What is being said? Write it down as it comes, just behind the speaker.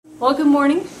Well, good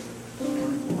morning.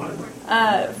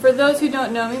 For those who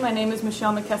don't know me, my name is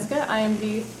Michelle McKeska. I am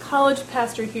the college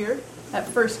pastor here at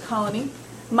First Colony.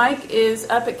 Mike is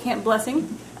up at Camp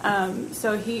Blessing,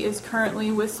 so he is currently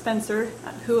with Spencer,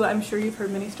 who I'm sure you've heard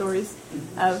many stories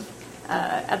of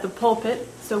at the pulpit.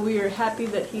 So we are happy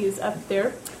that he is up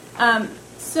there.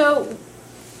 So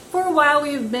for a while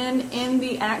we have been in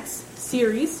the Acts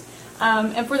series,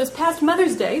 and for this past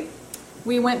Mother's Day,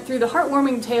 we went through the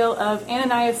heartwarming tale of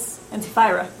Ananias and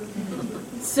Sapphira.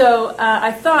 So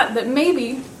I thought that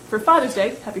maybe for Father's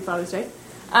Day, Happy Father's Day,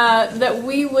 that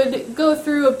we would go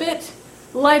through a bit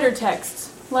lighter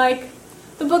texts, like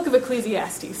the book of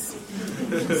Ecclesiastes.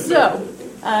 So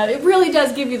it really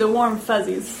does give you the warm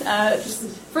fuzzies.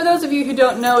 For those of you who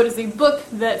don't know, it is a book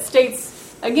that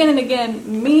states again and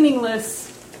again,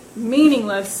 meaningless,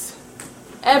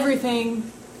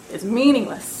 everything is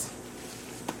meaningless.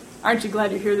 Aren't you glad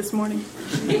you're here this morning?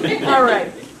 All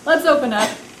right, let's open up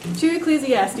to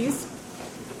Ecclesiastes.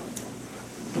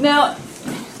 Now,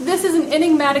 this is an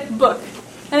enigmatic book,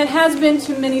 and it has been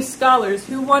to many scholars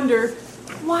who wonder,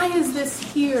 why is this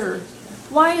here?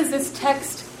 Why is this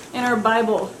text in our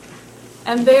Bible?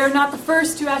 And they are not the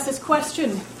first to ask this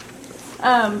question.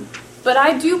 But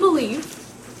I do believe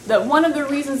that one of the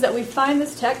reasons that we find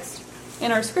this text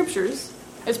in our scriptures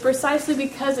is precisely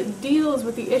because it deals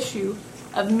with the issue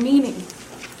of meaning.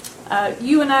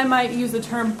 You and I might use the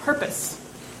term purpose.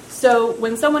 So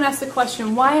when someone asks the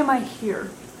question, why am I here?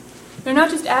 They're not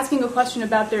just asking a question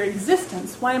about their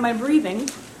existence, why am I breathing,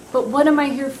 but what am I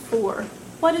here for?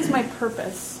 What is my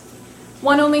purpose?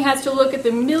 One only has to look at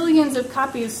the millions of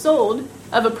copies sold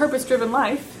of A Purpose-Driven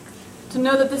Life to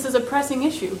know that this is a pressing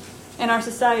issue in our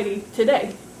society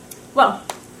today. Well,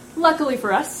 luckily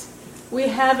for us, we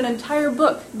have an entire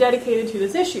book dedicated to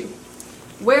this issue.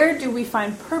 Where do we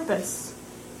find purpose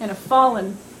in a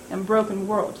fallen and broken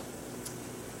world?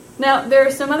 Now, there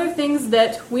are some other things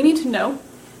that we need to know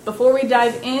before we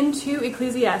dive into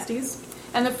Ecclesiastes.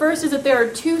 And the first is that there are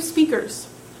two speakers.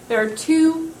 There are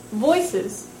two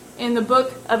voices in the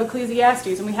book of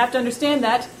Ecclesiastes. And we have to understand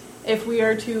that if we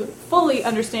are to fully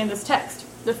understand this text.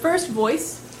 The first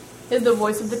voice is the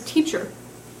voice of the teacher.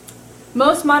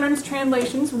 Most modern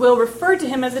translations will refer to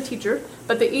him as a teacher,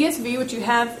 but the ESV, which you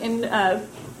have in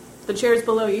the chairs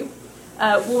below you,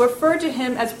 will refer to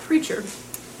him as preacher.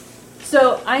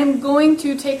 So I am going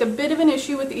to take a bit of an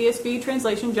issue with the ESV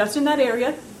translation just in that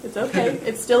area. It's okay.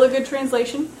 It's still a good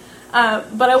translation.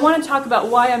 But I want to talk about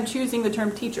why I'm choosing the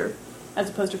term teacher as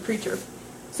opposed to preacher.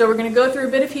 So we're going to go through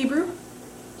a bit of Hebrew.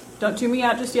 Don't tune me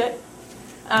out just yet.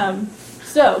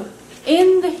 So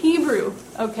in the Hebrew,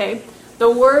 okay,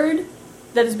 the word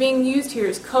that is being used here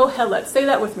is kohelet. Say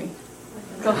that with me.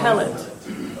 Kohelet.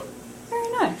 Very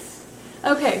nice.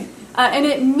 Okay. And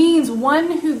it means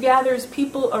one who gathers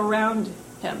people around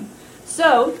him.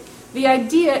 So the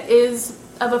idea is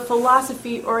of a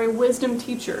philosophy or a wisdom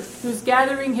teacher who's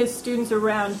gathering his students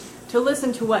around to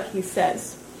listen to what he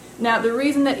says. Now, the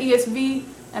reason that ESV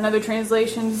and other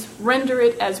translations render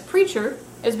it as preacher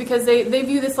is because they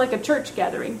view this like a church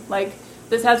gathering. Like,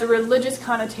 this has a religious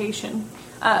connotation.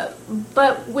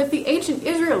 But with the ancient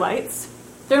Israelites,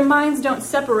 their minds don't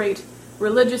separate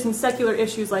religious and secular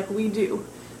issues like we do.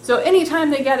 So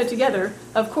anytime they gather together,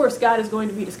 of course God is going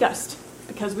to be discussed,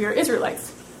 because we are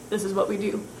Israelites. This is what we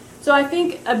do. So I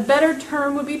think a better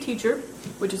term would be teacher,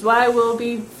 which is why I will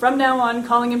be, from now on,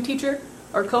 calling him teacher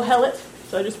or kohelet.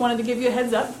 So I just wanted to give you a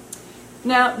heads up.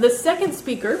 Now, the second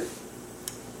speaker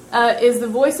is the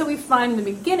voice that we find in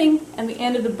the beginning and the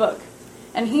end of the book.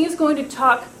 And he is going to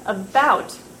talk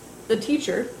about the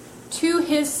teacher to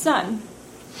his son.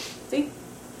 See?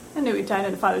 I knew we tied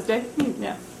into Father's Day.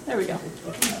 Yeah, there we go.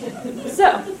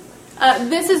 So,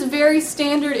 this is very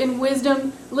standard in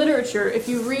wisdom literature. If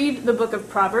you read the book of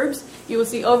Proverbs, you will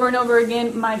see over and over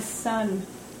again, my son,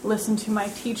 listen to my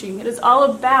teaching. It is all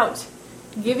about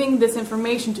giving this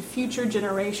information to future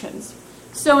generations.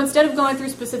 So instead of going through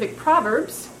specific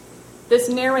proverbs, this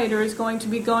narrator is going to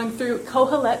be going through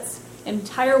Kohelet's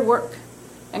entire work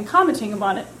and commenting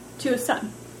upon it to his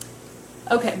son.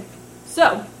 Okay,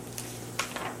 so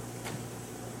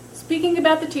speaking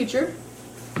about the teacher,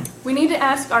 we need to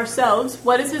ask ourselves,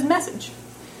 what is his message?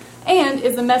 And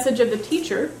is the message of the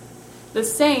teacher the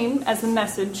same as the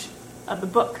message of the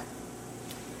book?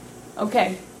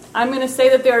 Okay, I'm going to say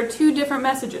that there are two different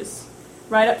messages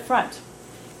right up front.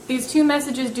 These two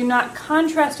messages do not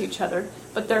contrast each other,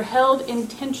 but they're held in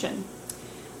tension.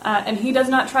 And he does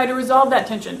not try to resolve that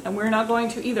tension, and we're not going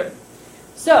to either.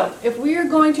 So, if we are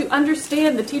going to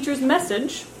understand the teacher's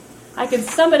message, I can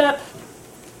sum it up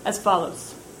as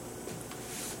follows.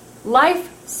 Life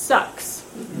sucks.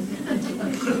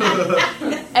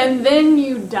 and then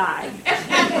you die.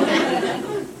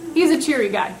 He's a cheery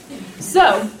guy.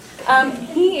 So,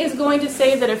 he is going to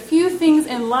say that a few things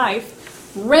in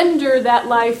life render that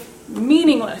life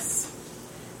meaningless.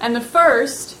 And the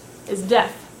first is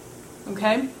death.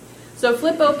 Okay? So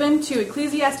flip open to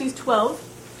Ecclesiastes 12.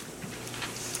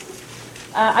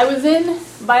 I was in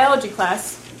biology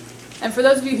class, and for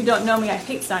those of you who don't know me, I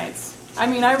hate science. I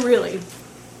mean,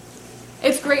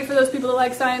 it's great for those people that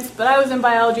like science, but I was in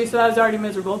biology, so I was already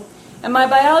miserable. And my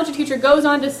biology teacher goes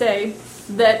on to say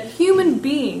that human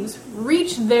beings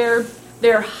reach their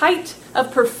height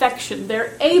of perfection,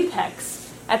 their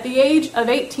apex, at the age of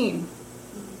 18.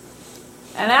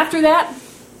 And after that,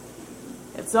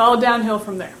 it's all downhill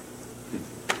from there.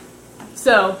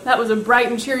 So that was a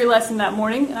bright and cheery lesson that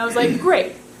morning, and I was like,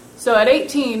 great. So at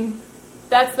 18,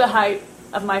 that's the height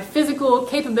of my physical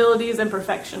capabilities and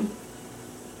perfection.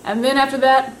 And then after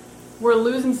that, we're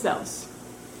losing cells.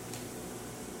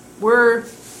 We're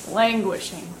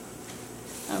languishing.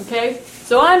 Okay?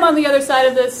 So I'm on the other side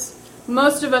of this.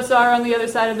 Most of us are on the other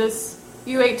side of this.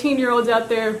 You 18-year-olds out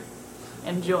there,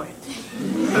 enjoy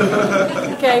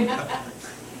it. Okay?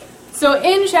 So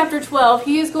in chapter 12,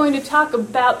 he is going to talk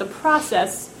about the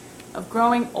process of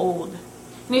growing old.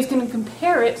 And he's going to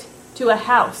compare it to a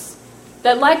house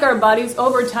that, like our bodies,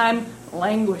 over time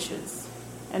languishes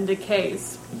and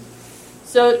decays.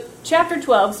 So chapter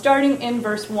 12, starting in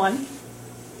verse 1,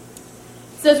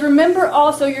 says, "Remember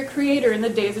also your Creator in the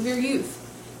days of your youth,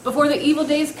 before the evil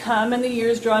days come and the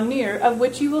years draw near, of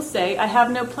which you will say, I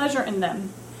have no pleasure in them.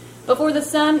 Before the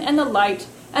sun and the light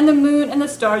and the moon and the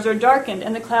stars are darkened,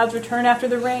 and the clouds return after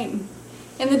the rain.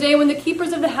 In the day when the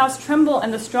keepers of the house tremble,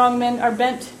 and the strong men are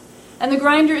bent, and the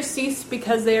grinders cease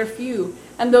because they are few,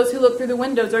 and those who look through the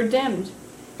windows are dimmed,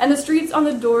 and the streets on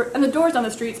the door and the doors on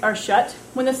the streets are shut,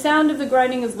 when the sound of the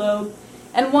grinding is low,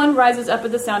 and one rises up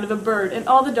at the sound of a bird, and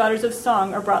all the daughters of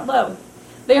song are brought low.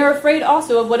 They are afraid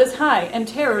also of what is high, and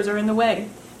terrors are in the way.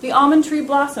 The almond tree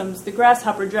blossoms, the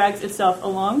grasshopper drags itself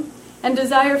along, and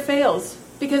desire fails,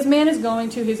 because man is going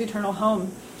to his eternal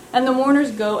home, and the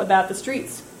mourners go about the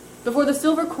streets. Before the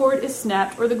silver cord is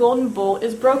snapped, or the golden bowl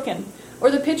is broken,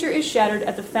 or the pitcher is shattered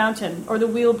at the fountain, or the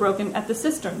wheel broken at the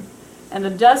cistern. And the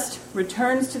dust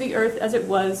returns to the earth as it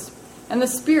was, and the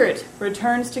spirit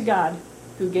returns to God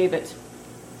who gave it."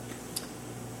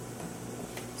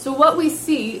 So what we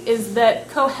see is that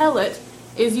Kohelet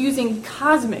is using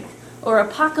cosmic or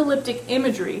apocalyptic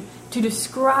imagery to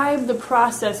describe the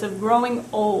process of growing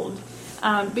old,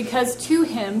 because to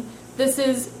him, this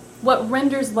is what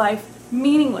renders life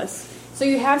meaningless. So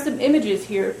you have some images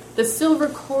here: the silver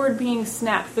cord being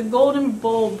snapped, the golden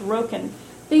bowl broken,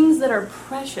 things that are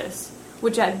precious,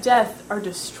 which at death are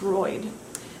destroyed.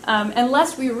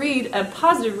 Unless we read a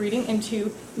positive reading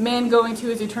into man going to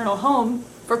his eternal home,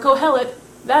 for Kohelet,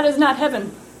 that is not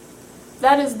heaven.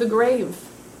 That is the grave.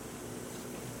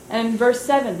 And in verse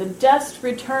 7, the dust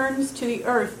returns to the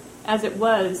earth as it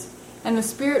was, and the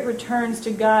spirit returns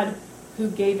to God who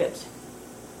gave it.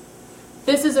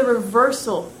 This is a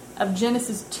reversal of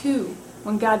Genesis 2,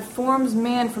 when God forms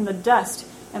man from the dust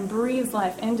and breathes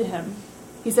life into him.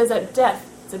 He says that death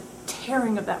is a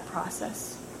tearing of that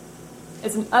process.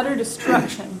 It's an utter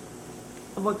destruction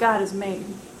of what God has made.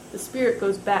 The spirit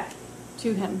goes back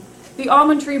to him. The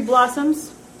almond tree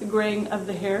blossoms, the graying of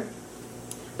the hair.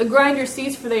 The grinders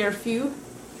cease, for they are few,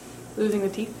 losing the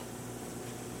teeth.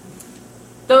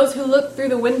 Those who look through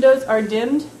the windows are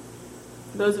dimmed.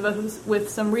 Those of us with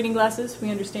some reading glasses, we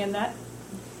understand that.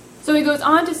 So he goes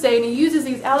on to say, and he uses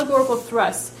these allegorical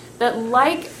thrusts, that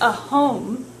like a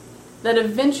home that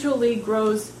eventually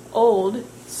grows old,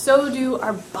 so do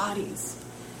our bodies.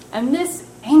 And this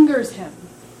angers him.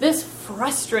 This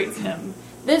frustrates him.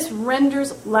 This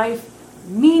renders life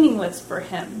meaningless for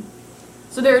him.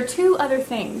 So there are two other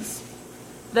things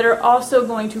that are also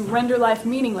going to render life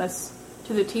meaningless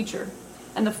to the teacher.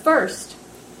 And the first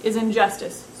is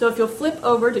injustice. So if you'll flip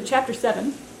over to chapter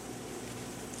 7.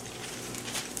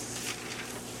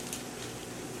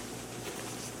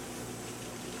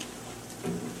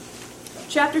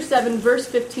 Chapter 7, verse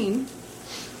 15.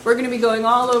 We're going to be going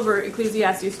all over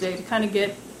Ecclesiastes today to kind of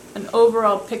get an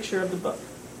overall picture of the book.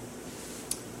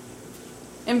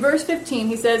 In verse 15,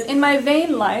 he says, "In my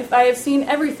vain life I have seen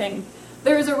everything.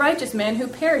 There is a righteous man who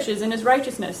perishes in his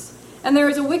righteousness, and there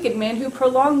is a wicked man who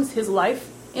prolongs his life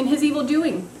in his evil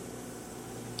doing."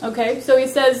 Okay, so he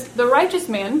says the righteous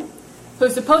man,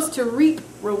 who's supposed to reap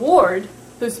reward,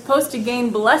 who's supposed to gain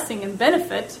blessing and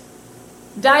benefit,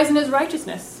 dies in his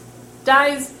righteousness,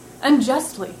 dies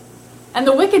unjustly. And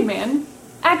the wicked man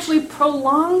actually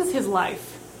prolongs his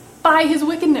life by his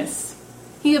wickedness.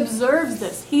 He observes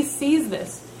this. He sees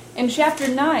this. In chapter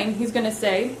 9, he's going to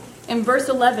say, in verse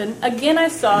 11, "Again I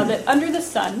saw that under the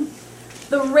sun,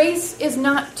 the race is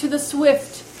not to the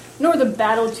swift, nor the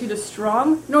battle to the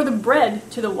strong, nor the bread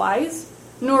to the wise,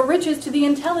 nor riches to the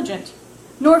intelligent,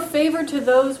 nor favor to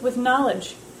those with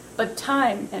knowledge, but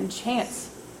time and chance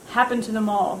happen to them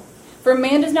all. For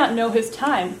man does not know his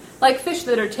time, like fish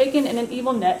that are taken in an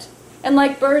evil net, and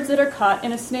like birds that are caught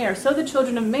in a snare, so the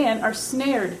children of man are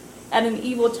snared at an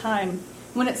evil time,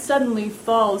 when it suddenly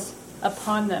falls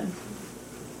upon them."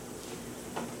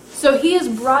 So he is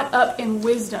brought up in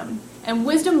wisdom, and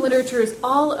wisdom literature is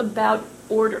all about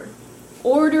order.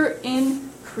 Order in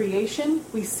creation.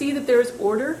 We see that there is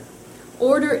order.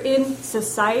 Order in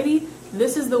society.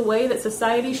 This is the way that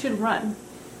society should run.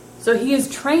 So he is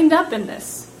trained up in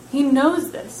this. He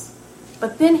knows this.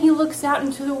 But then he looks out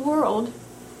into the world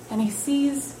and he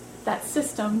sees that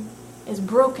system is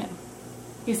broken.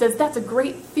 He says, that's a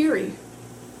great theory.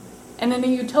 And in a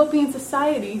utopian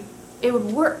society, it would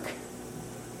work.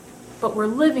 But we're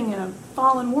living in a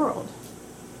fallen world.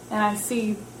 And I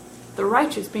see the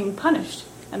righteous being punished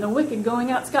and the wicked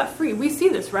going out scot-free. We see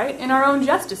this, right? In our own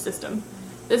justice system.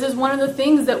 This is one of the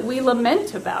things that we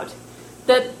lament about.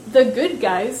 That the good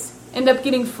guys end up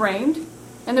getting framed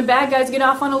and the bad guys get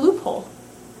off on a loophole.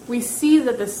 We see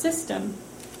that the system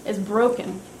is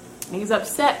broken. And he's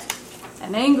upset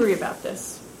and angry about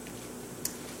this.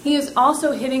 He is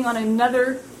also hitting on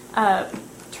another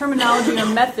terminology or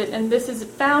method, and this is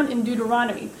found in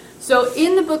Deuteronomy. So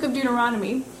in the book of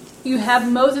Deuteronomy, you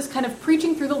have Moses kind of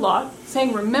preaching through the law,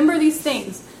 saying, remember these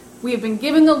things. We have been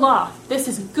given the law. This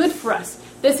is good for us.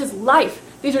 This is life.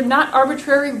 These are not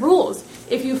arbitrary rules.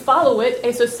 If you follow it,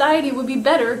 a society would be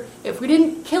better if we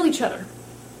didn't kill each other.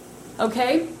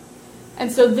 Okay?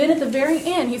 And so then at the very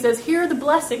end, he says, here are the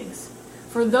blessings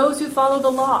for those who follow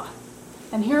the law.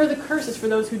 And here are the curses for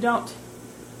those who don't.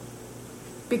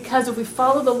 Because if we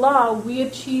follow the law, we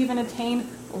achieve and attain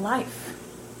life.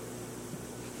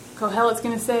 Kohelet's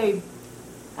going to say,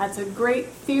 that's a great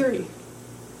theory.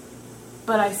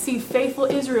 But I see faithful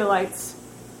Israelites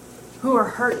who are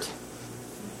hurt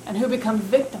and who become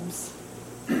victims.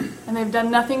 And they've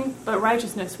done nothing but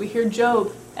righteousness. We hear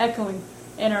Job echoing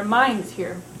in our minds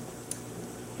here.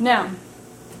 Now,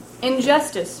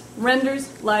 injustice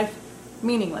renders life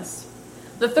meaningless.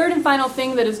 The third and final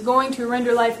thing that is going to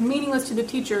render life meaningless to the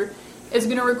teacher is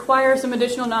going to require some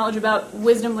additional knowledge about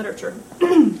wisdom literature.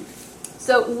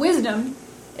 So wisdom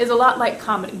is a lot like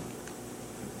comedy.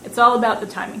 It's all about the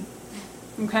timing.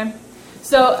 Okay?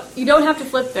 So you don't have to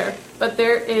flip there, but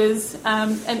there is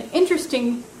an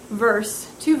interesting verse,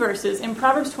 2 verses, in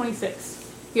Proverbs 26.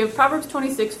 You have Proverbs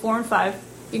 26, 4 and 5.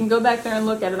 You can go back there and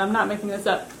look at it. I'm not making this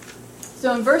up.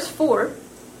 So in verse 4,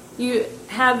 you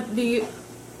have the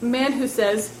man who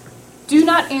says, do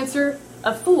not answer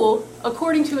a fool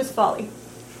according to his folly,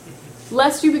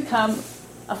 lest you become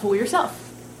a fool yourself.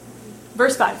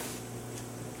 Verse 5,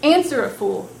 answer a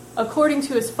fool according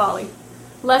to his folly,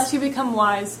 lest he become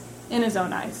wise in his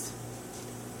own eyes.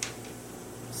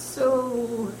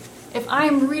 So, if I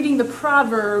am reading the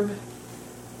proverb,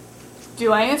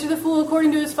 do I answer the fool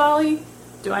according to his folly?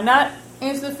 Do I not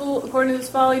answer the fool according to his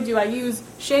folly? Do I use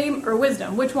shame or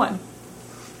wisdom? Which one?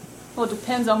 Well, it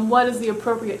depends on what is the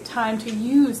appropriate time to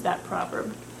use that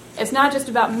proverb. It's not just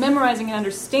about memorizing and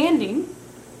understanding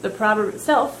the proverb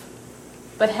itself,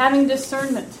 but having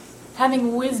discernment,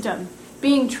 having wisdom,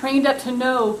 being trained up to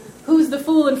know who's the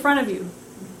fool in front of you.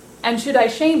 And should I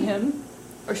shame him,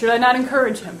 or should I not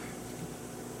encourage him?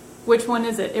 Which one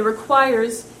is it? It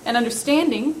requires an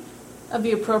understanding of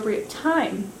the appropriate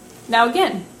time. Now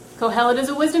again, Kohelet is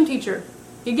a wisdom teacher.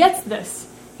 He gets this.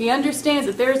 He understands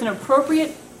that there is an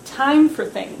appropriate time for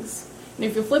things. And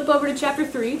if you flip over to chapter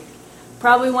 3,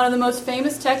 probably one of the most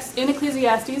famous texts in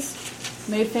Ecclesiastes,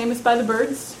 made famous by the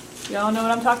birds. You all know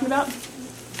what I'm talking about?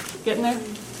 Getting there?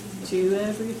 To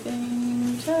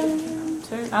everything,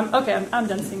 turn. I'm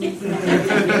done singing.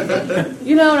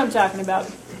 You know what I'm talking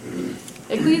about.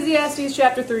 Ecclesiastes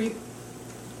chapter 3.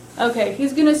 Okay,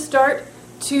 he's going to start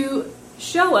to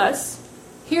show us,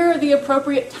 here are the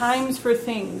appropriate times for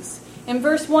things. In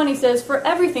verse 1 he says, for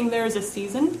everything there is a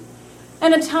season,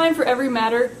 and a time for every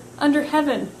matter under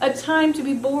heaven, a time to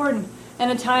be born,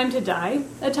 and a time to die,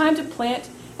 a time to plant,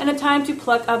 and a time to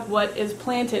pluck up what is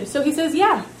planted. So he says,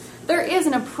 yeah, there is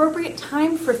an appropriate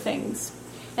time for things.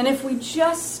 And if we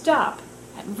just stop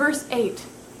at verse 8,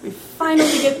 we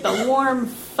finally get the warm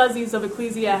fuzzies of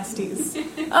Ecclesiastes.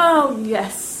 Oh,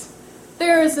 yes,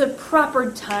 there is a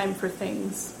proper time for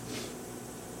things.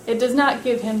 It does not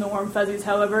give him the warm fuzzies,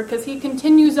 however, because he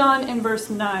continues on in verse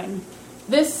 9.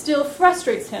 This still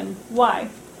frustrates him. Why?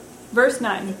 Verse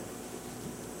 9.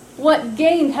 What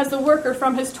gain has the worker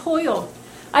from his toil?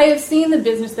 I have seen the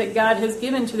business that God has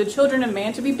given to the children of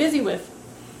man to be busy with.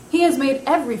 He has made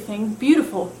everything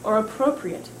beautiful or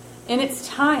appropriate in its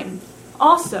time.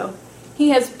 Also, he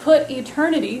has put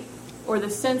eternity, or the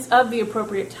sense of the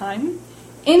appropriate time,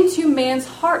 into man's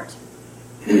heart.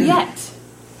 Yet,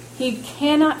 he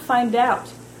cannot find out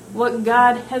what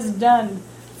God has done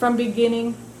from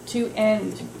beginning to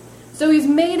end. So he's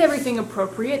made everything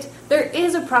appropriate. There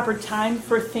is a proper time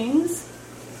for things.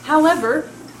 However,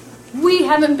 we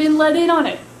haven't been let in on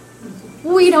it.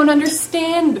 We don't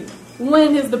understand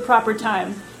when is the proper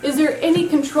time. Is there any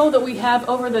control that we have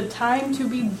over the time to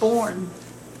be born?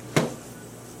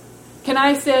 Can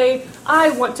I say,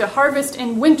 I want to harvest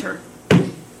in winter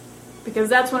because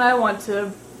that's when I want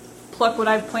to pluck what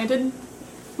I've planted?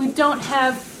 We don't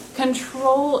have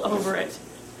control over it.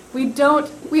 We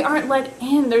aren't let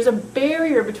in. There's a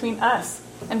barrier between us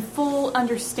and full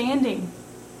understanding.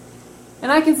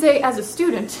 And I can say as a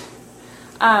student,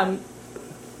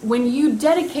 when you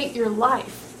dedicate your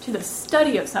life to the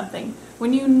study of something,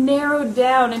 when you narrow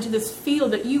down into this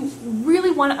field that you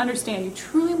really want to understand, you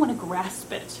truly want to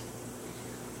grasp it,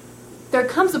 there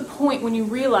comes a point when you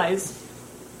realize,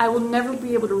 I will never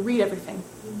be able to read everything.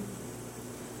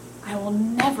 I will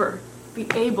never be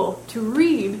able to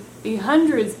read the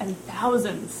hundreds and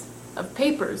thousands of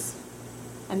papers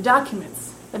and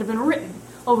documents that have been written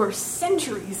over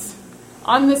centuries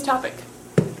on this topic.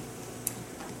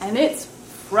 And it's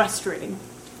frustrating.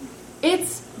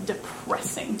 It's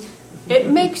depressing. It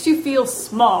makes you feel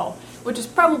small, which is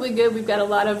probably good. We've got a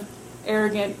lot of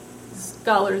arrogant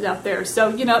scholars out there.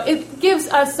 So, it gives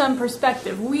us some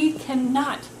perspective. We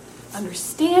cannot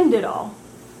understand it all.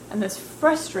 And this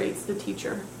frustrates the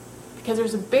teacher because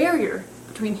there's a barrier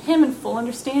between him and full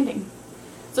understanding.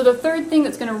 So the third thing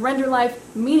that's going to render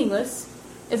life meaningless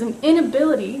is an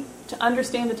inability to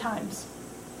understand the times.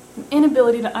 An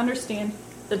inability to understand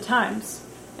the times.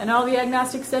 And all the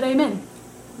agnostics said amen.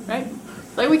 Right?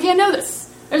 Like, we can't know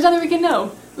this. There's nothing we can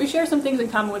know. We share some things in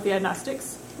common with the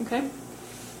agnostics. Okay?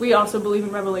 We also believe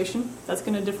in Revelation. That's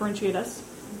going to differentiate us.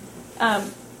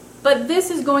 But this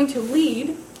is going to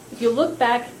lead, if you look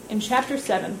back in chapter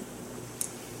 7,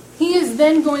 he is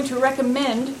then going to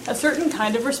recommend a certain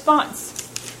kind of response.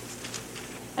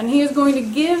 And he is going to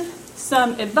give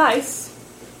some advice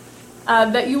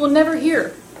that you will never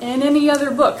hear in any other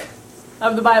book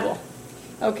of the Bible.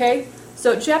 Okay?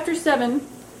 So chapter 7,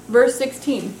 verse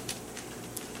 16.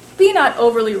 Be not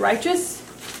overly righteous,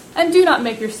 and do not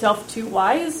make yourself too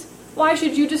wise. Why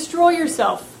should you destroy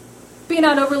yourself? Be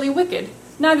not overly wicked,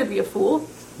 neither be a fool.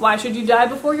 Why should you die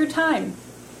before your time?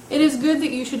 It is good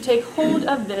that you should take hold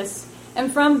of this,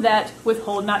 and from that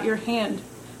withhold not your hand.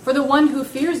 For the one who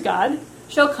fears God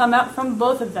shall come out from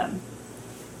both of them.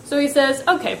 So he says,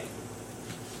 okay,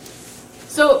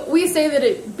 so we say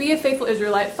that be a faithful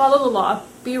Israelite, follow the law,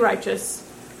 be righteous,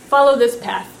 follow this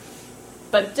path.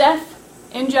 But death,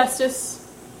 injustice,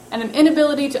 and an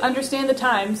inability to understand the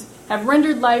times have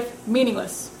rendered life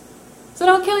meaningless. So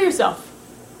don't kill yourself.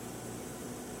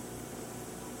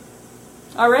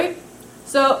 All right?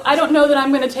 So I don't know that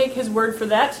I'm going to take his word for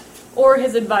that or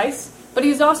his advice, but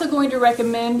he's also going to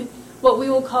recommend what we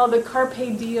will call the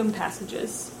Carpe Diem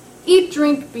passages. Eat,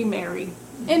 drink, be merry.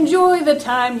 Enjoy the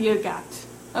time you got.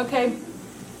 Okay?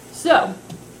 So,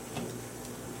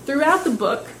 throughout the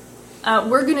book,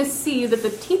 we're going to see that the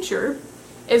teacher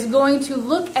is going to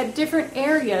look at different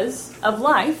areas of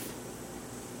life,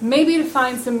 maybe to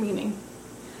find some meaning.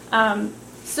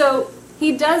 So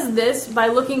he does this by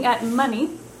looking at money,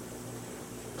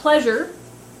 pleasure,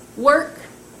 work,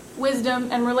 wisdom,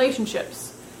 and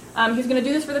relationships. He's going to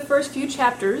do this for the first few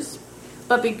chapters,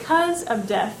 but because of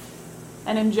death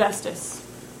and injustice,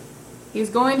 he's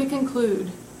going to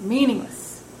conclude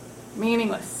meaningless,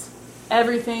 meaningless.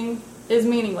 Everything is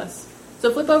meaningless.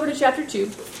 So flip over to chapter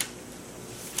 2.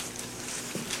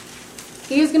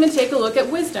 He's going to take a look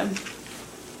at wisdom.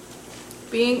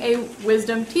 Being a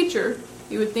wisdom teacher,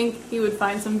 you would think he would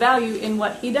find some value in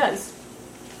what he does.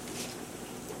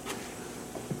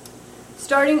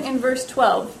 Starting in verse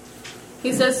 12,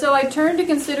 he says, So I turned to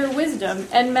consider wisdom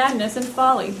and madness and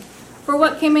folly. For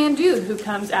what can man do who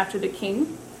comes after the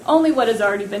king? Only what has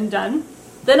already been done.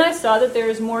 Then I saw that there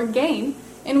is more gain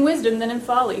in wisdom than in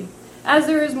folly, as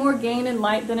there is more gain in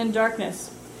light than in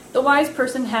darkness. The wise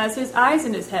person has his eyes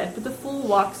in his head, but the fool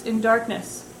walks in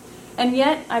darkness. And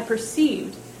yet I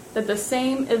perceived that the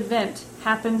same event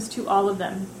happens to all of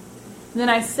them. Then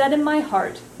I said in my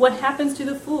heart, What happens to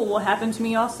the fool will happen to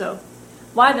me also.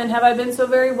 Why then have I been so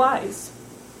very wise?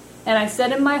 And I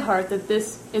said in my heart that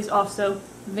this is also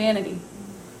vanity.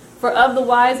 For of the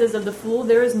wise as of the fool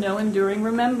there is no enduring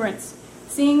remembrance,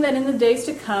 seeing that in the days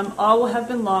to come all will have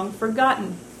been long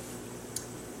forgotten.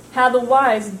 How the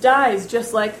wise dies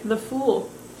just like the fool.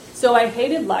 So I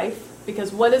hated life,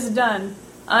 because what is done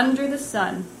under the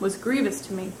sun was grievous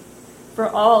to me. For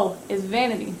all is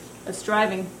vanity, a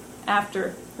striving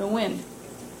after the wind.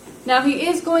 Now he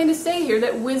is going to say here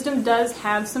that wisdom does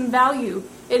have some value.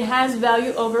 It has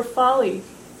value over folly.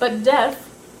 But death,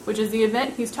 which is the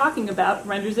event he's talking about,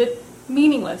 renders it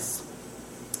meaningless.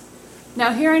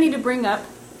 Now here I need to bring up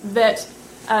that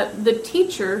the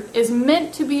teacher is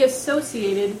meant to be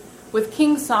associated with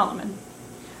King Solomon.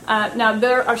 Now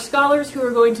there are scholars who are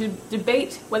going to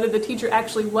debate whether the teacher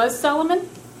actually was Solomon,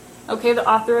 okay, the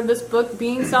author of this book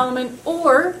being Solomon,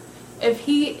 or if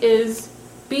he is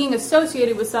being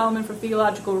associated with Solomon for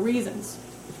theological reasons.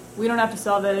 We don't have to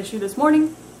solve that issue this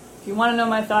morning. If you want to know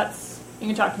my thoughts, you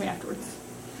can talk to me afterwards.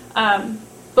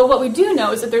 But what we do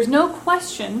know is that there's no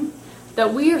question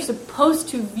that we are supposed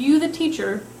to view the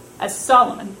teacher as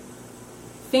Solomon.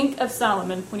 Think of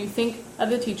Solomon when you think of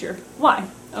the teacher. Why?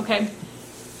 Okay?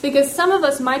 Because some of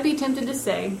us might be tempted to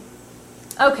say,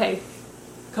 okay,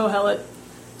 Kohelet,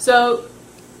 so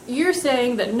you're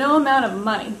saying that no amount of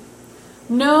money,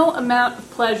 no amount of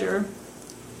pleasure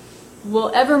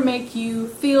will ever make you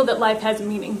feel that life has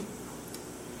meaning.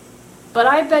 But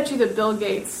I bet you that Bill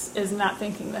Gates is not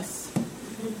thinking this.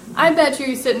 I bet you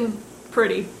he's sitting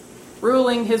pretty,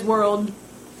 ruling his world,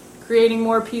 creating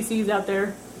more PCs out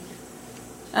there.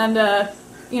 And,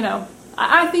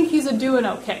 I think he's doing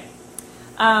okay.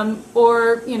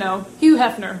 Or, Hugh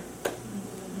Hefner.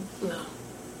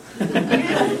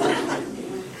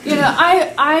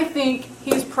 I think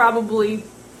he's probably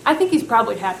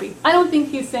happy. I don't think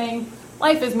he's saying,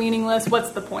 life is meaningless,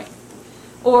 what's the point?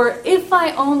 Or, if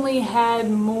I only had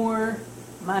more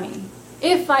money,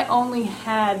 if I only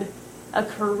had a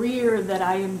career that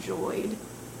I enjoyed,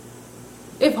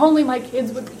 if only my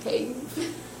kids would behave,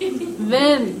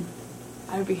 then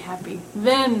I would be happy.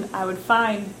 Then I would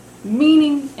find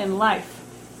meaning in life.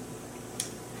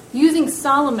 Using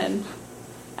Solomon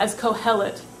as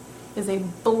Kohelet is a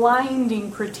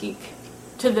blinding critique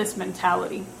to this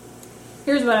mentality.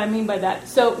 Here's what I mean by that.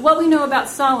 So what we know about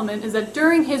Solomon is that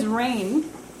during his reign,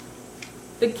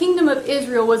 the kingdom of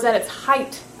Israel was at its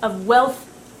height of wealth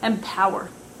and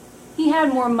power. He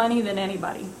had more money than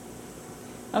anybody.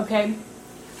 Okay?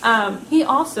 He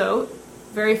also,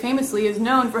 very famously, is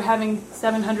known for having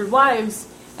 700 wives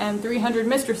and 300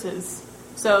 mistresses.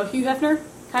 So Hugh Hefner,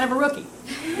 kind of a rookie.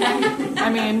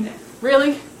 I mean,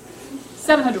 really?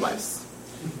 700 wives.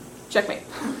 Checkmate.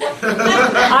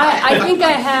 I think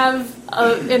I have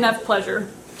enough pleasure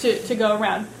to go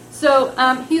around. So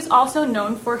he's also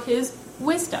known for his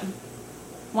wisdom.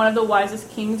 One of the wisest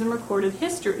kings in recorded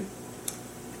history.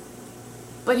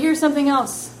 But here's something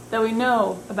else that we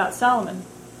know about Solomon.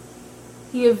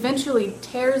 He eventually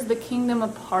tears the kingdom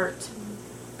apart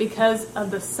because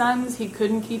of the sons he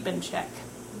couldn't keep in check.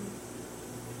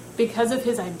 Because of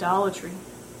his idolatry.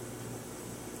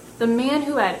 The man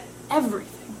who had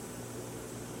everything,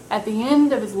 at the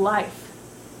end of his life,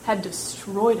 had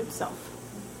destroyed himself,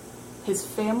 his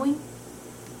family,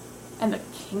 and the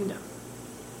kingdom.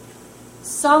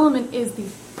 Solomon is the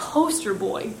poster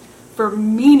boy for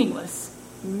meaningless.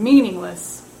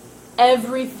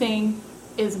 Everything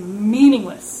is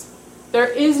meaningless. There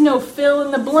is no fill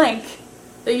in the blank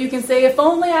that you can say, if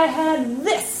only I had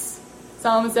this.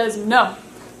 Solomon says, no.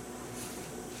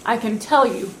 I can tell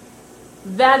you,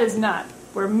 that is not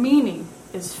where meaning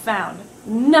is found.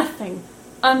 Nothing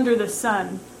under the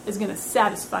sun is going to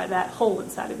satisfy that hole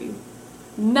inside of you.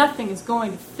 Nothing is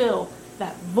going to fill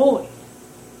that void.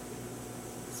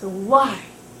 So why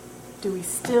do we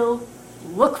still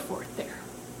look for it there?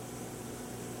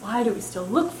 Why do we still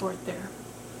look for it there?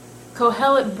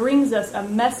 Kohelet brings us a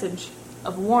message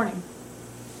of warning.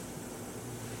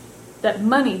 That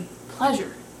money,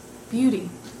 pleasure, beauty,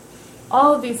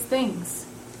 all of these things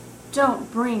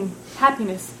don't bring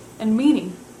happiness and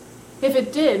meaning. If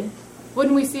it did,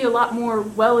 wouldn't we see a lot more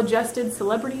well-adjusted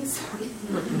celebrities?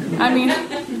 I mean,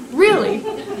 really?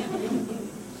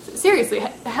 Seriously,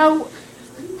 how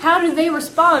do they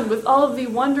respond with all of the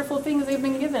wonderful things they've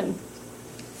been given?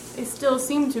 They still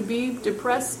seem to be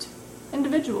depressed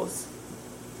individuals.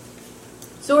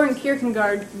 Soren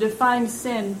Kierkegaard defined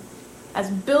sin as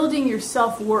building your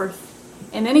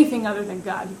self-worth in anything other than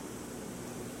God.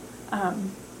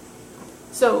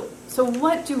 So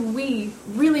what do we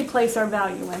really place our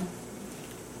value in?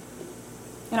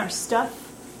 In our stuff?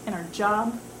 In our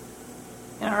job?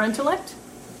 In our intellect?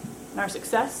 In our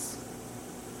success?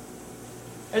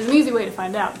 There's an easy way to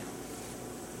find out.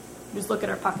 Just look at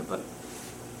our pocketbook.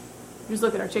 Just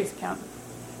look at our Chase account.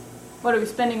 What are we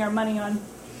spending our money on?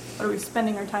 What are we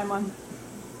spending our time on?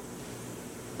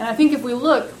 And I think if we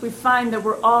look, we find that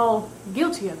we're all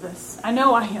guilty of this. I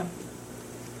know I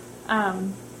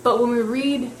am. But when we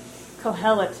read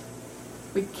Kohelet,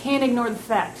 we can't ignore the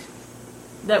fact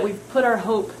that we've put our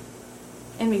hope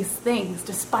in these things,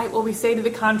 despite what we say to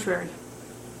the contrary.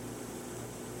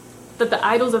 That the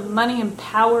idols of money and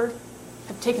power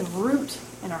have taken root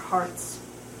in our hearts.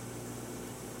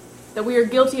 That we are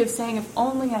guilty of saying, if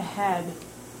only I had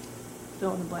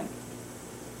fill in the blank,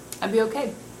 I'd be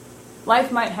okay.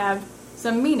 Life might have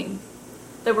some meaning.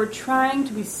 That we're trying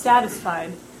to be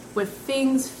satisfied with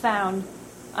things found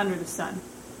under the sun.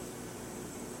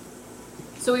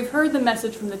 So we've heard the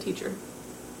message from the teacher.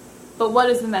 But what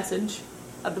is the message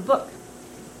of the book?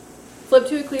 Flip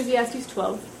to Ecclesiastes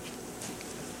 12.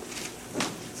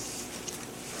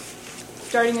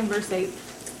 Starting in verse 8.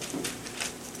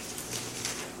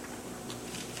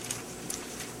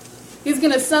 He's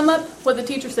going to sum up what the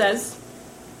teacher says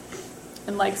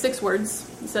in like 6 words.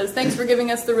 He says, thanks for giving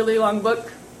us the really long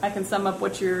book. I can sum up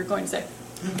what you're going to say.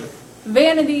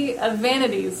 Vanity of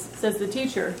vanities, says the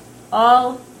teacher.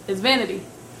 All is vanity.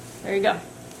 There you go.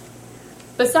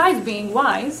 Besides being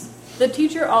wise, the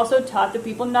teacher also taught the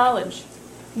people knowledge,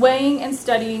 weighing and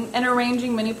studying and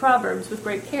arranging many proverbs with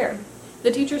great care.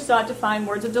 The teacher sought to find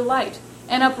words of delight,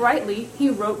 and uprightly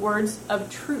he wrote words of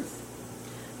truth.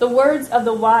 The words of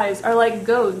the wise are like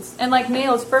goads, and like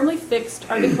nails firmly fixed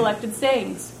are the collected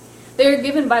sayings. They are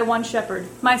given by one shepherd.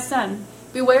 My son,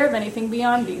 beware of anything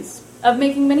beyond these. Of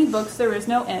making many books there is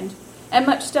no end, and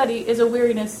much study is a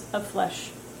weariness of flesh.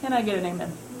 Can I get an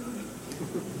amen?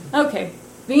 Okay,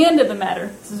 the end of the matter.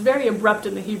 This is very abrupt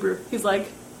in the Hebrew. He's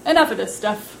like, enough of this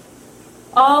stuff.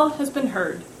 All has been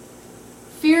heard.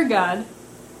 Fear God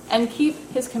and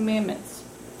keep his commandments,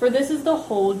 for this is the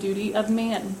whole duty of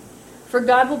man. For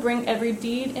God will bring every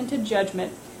deed into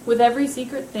judgment with every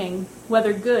secret thing,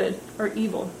 whether good or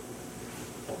evil.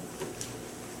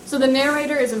 So the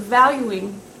narrator is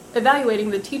evaluating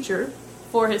the teacher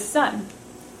for his son.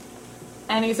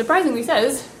 And he surprisingly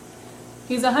says,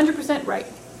 he's 100% right.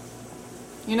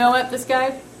 You know what, this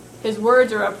guy? His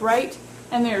words are upright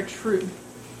and they are true.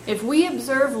 If we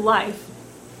observe life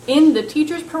in the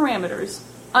teacher's parameters,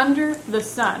 under the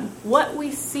sun, what we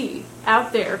see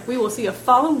out there, we will see a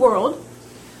fallen world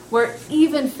where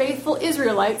even faithful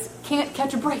Israelites can't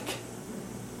catch a break.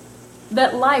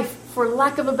 That life, for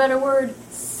lack of a better word,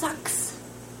 sucks.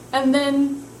 And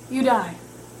then you die.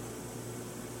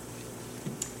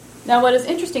 Now what is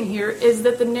interesting here is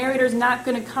that the narrator is not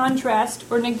going to contrast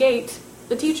or negate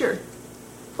the teacher.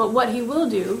 But what he will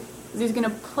do is he's going to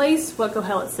place what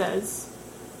Kohelet says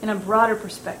in a broader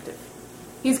perspective.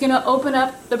 He's going to open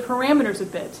up the parameters a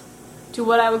bit to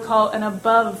what I would call an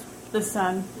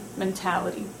above-the-sun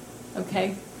mentality.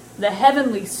 Okay? The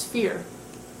heavenly sphere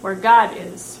where God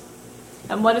is.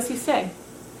 And what does he say?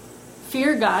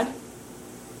 Fear God.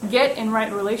 Get in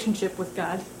right relationship with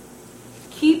God.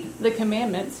 Keep the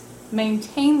commandments.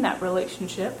 Maintain that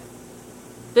relationship.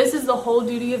 This is the whole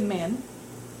duty of man.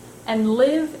 And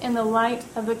live in the light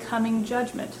of the coming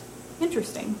judgment.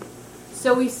 Interesting.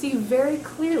 So we see very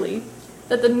clearly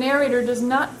that the narrator does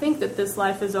not think that this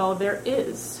life is all there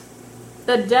is.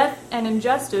 That death and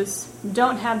injustice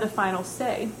don't have the final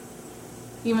say.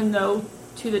 Even though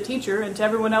to the teacher and to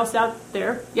everyone else out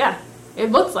there, yeah,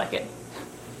 it looks like it.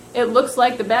 It looks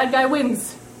like the bad guy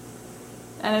wins.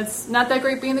 And it's not that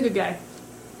great being the good guy.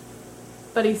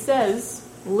 But he says,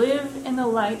 live in the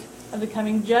light of the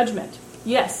coming judgment.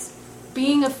 Yes,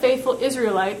 being a faithful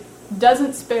Israelite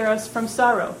doesn't spare us from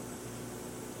sorrow.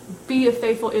 Be a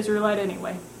faithful Israelite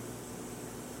anyway.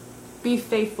 Be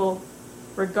faithful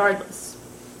regardless.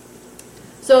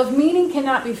 So if meaning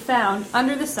cannot be found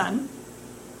under the sun,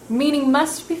 meaning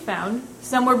must be found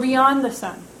somewhere beyond the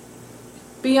sun,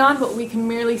 beyond what we can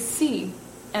merely see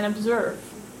and observe.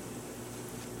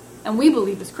 And we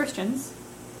believe as Christians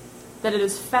that it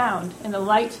is found in the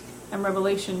light and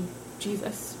revelation of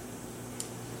Jesus.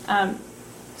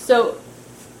 So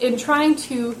in trying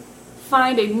to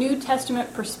find a New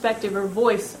Testament perspective or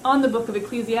voice on the book of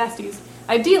Ecclesiastes,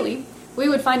 ideally, we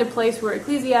would find a place where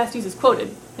Ecclesiastes is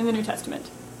quoted in the New Testament.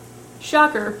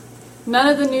 Shocker, none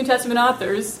of the New Testament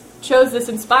authors chose this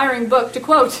inspiring book to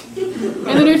quote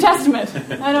in the New Testament.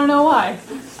 I don't know why.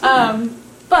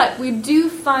 But we do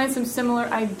find some similar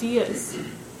ideas,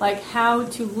 like how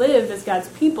to live as God's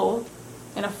people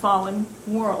in a fallen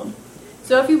world.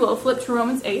 So if you will, flip to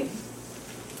Romans 8.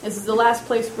 This is the last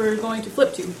place we're going to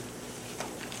flip to.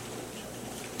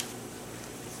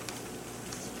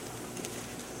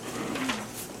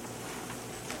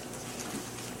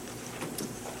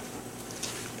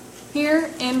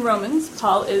 in Romans,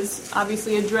 Paul is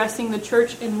obviously addressing the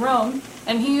church in Rome,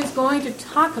 and he is going to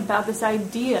talk about this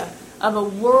idea of a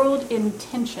world in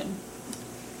tension.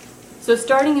 So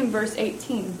starting in verse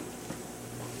 18.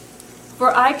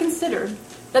 For I consider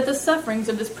that the sufferings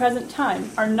of this present time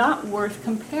are not worth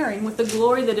comparing with the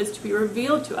glory that is to be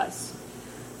revealed to us.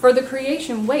 For the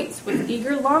creation waits with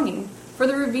eager longing for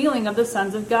the revealing of the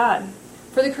sons of God.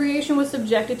 For the creation was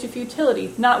subjected to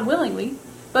futility, not willingly,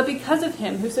 but because of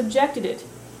him who subjected it,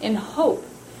 in hope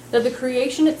that the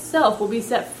creation itself will be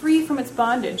set free from its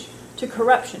bondage to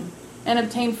corruption and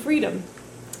obtain freedom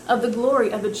of the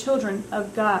glory of the children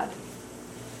of God.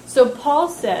 So Paul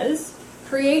says,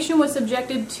 creation was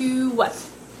subjected to what?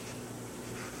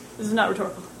 This is not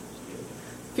rhetorical.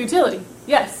 Futility.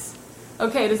 Yes.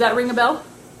 Okay, does that ring a bell?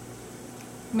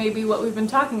 Maybe what we've been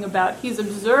talking about. He's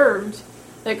observed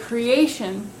that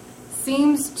creation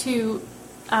seems to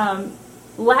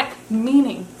lack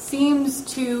meaning, seems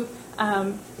to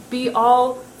be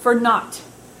all for naught,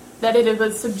 that it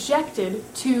was subjected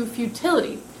to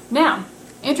futility. Now,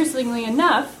 interestingly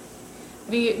enough,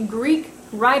 the Greek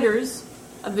writers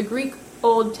of the Greek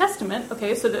Old Testament,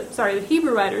 the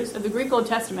Hebrew writers of the Greek Old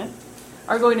Testament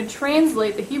are going to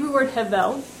translate the Hebrew word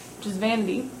hevel, which is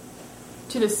vanity,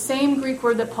 to the same Greek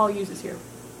word that Paul uses here.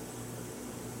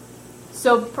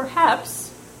 So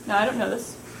perhaps, now I don't know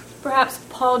this, perhaps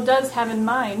Paul does have in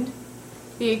mind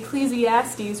the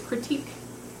Ecclesiastes critique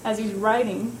as he's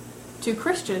writing to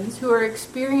Christians who are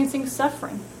experiencing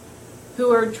suffering,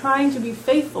 who are trying to be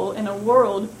faithful in a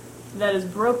world that is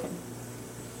broken.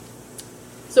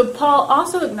 So Paul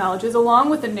also acknowledges, along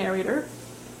with the narrator,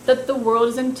 that the world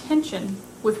is in tension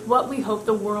with what we hope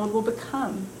the world will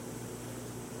become.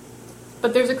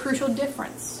 But there's a crucial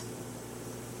difference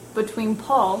between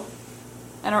Paul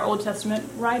and our Old Testament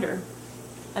writer,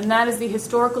 and that is the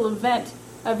historical event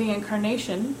of the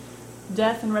incarnation,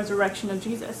 death, and resurrection of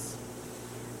Jesus.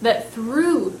 That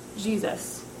through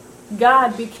Jesus,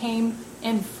 God became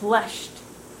enfleshed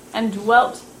and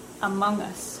dwelt among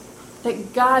us.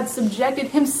 That God subjected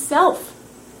himself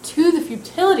to the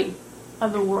futility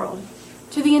of the world,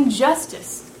 to the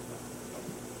injustice.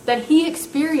 That he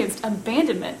experienced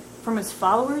abandonment from his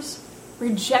followers,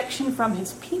 rejection from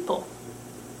his people,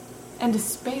 and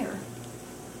despair,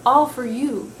 all for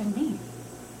you and me.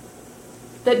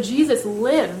 That Jesus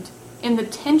lived in the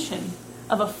tension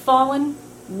of a fallen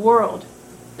world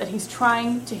that he's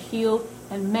trying to heal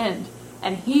and mend,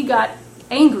 and he got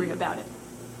angry about it.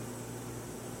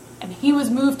 And he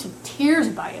was moved to tears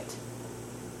by it.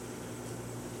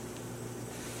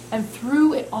 And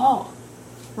through it all,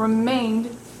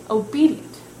 remained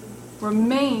obedient,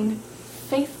 remained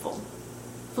faithful.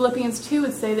 Philippians 2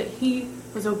 would say that he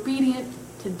was obedient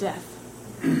to death,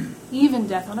 even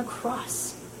death on a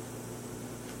cross.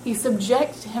 He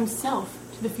subjected himself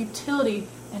to the futility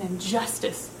and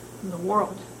injustice of the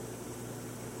world.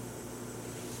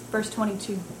 Verse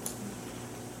 22.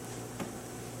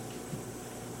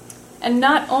 And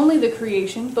not only the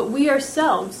creation, but we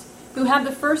ourselves, who have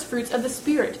the first fruits of the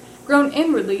Spirit, groan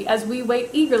inwardly as we wait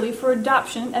eagerly for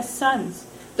adoption as sons,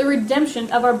 the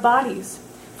redemption of our bodies.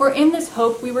 For in this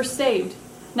hope we were saved.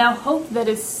 Now hope that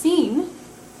is seen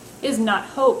is not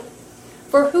hope.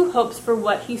 For who hopes for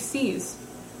what he sees?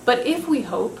 But if we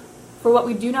hope for what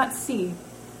we do not see,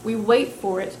 we wait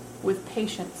for it with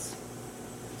patience.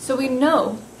 So we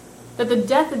know that the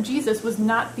death of Jesus was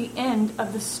not the end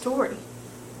of the story.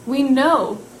 We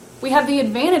know, we have the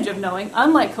advantage of knowing,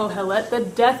 unlike Kohelet,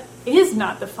 that death is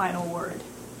not the final word.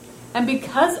 And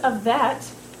because of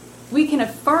that, we can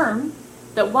affirm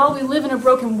that while we live in a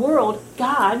broken world,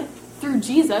 God, through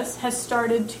Jesus, has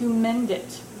started to mend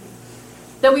it.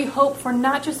 That we hope for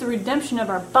not just the redemption of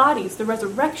our bodies, the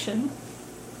resurrection,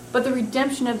 but the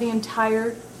redemption of the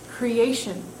entire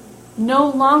creation, no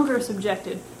longer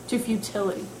subjected to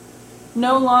futility,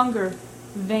 no longer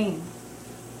vain.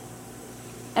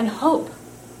 And hope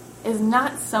is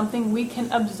not something we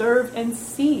can observe and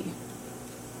see.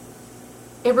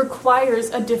 It requires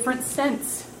a different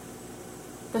sense,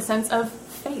 the sense of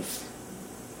faith.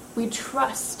 We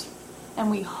trust and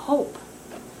we hope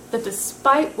that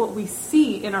despite what we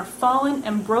see in our fallen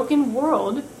and broken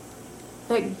world,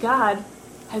 that God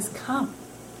has come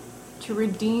to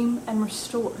redeem and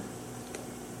restore.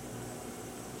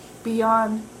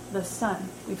 Beyond the sun,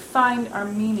 we find our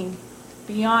meaning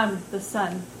beyond the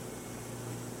sun.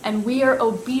 And we are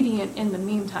obedient in the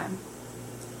meantime.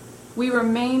 We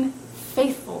remain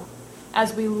faithful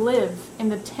as we live in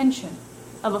the tension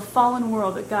of a fallen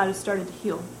world that God has started to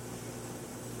heal.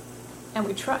 And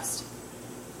we trust.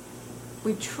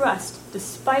 We trust,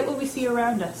 despite what we see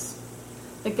around us,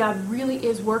 that God really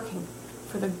is working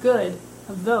for the good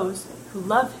of those who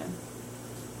love him.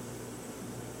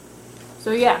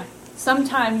 So yeah,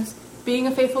 sometimes being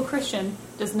a faithful Christian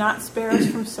does not spare us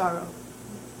from sorrow.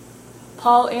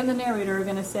 Paul and the narrator are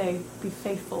going to say, be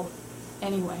faithful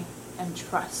anyway and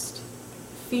trust.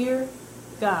 Fear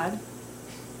God,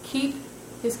 keep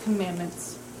his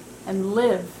commandments, and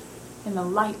live in the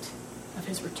light of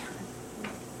his return.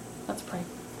 Let's pray.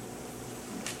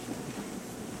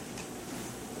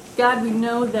 God, we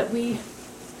know that we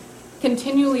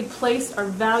continually place our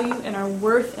value and our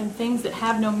worth in things that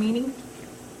have no meaning.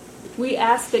 We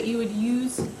ask that you would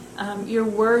use your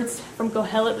words from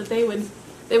Kohelet, that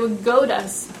they would goad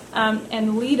us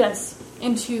and lead us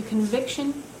into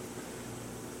conviction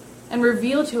and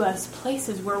reveal to us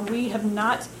places where we have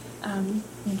not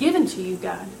given to you,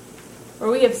 God, where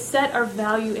we have set our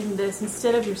value in this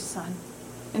instead of your Son,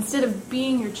 instead of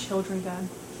being your children, God.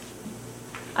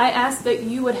 I ask that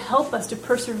you would help us to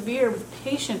persevere with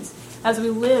patience as we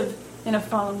live in a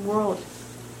fallen world,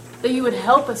 that you would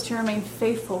help us to remain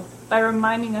faithful by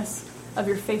reminding us of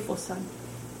your faithful Son.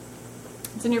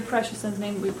 It's in your precious Son's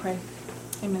name that we pray.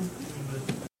 Amen.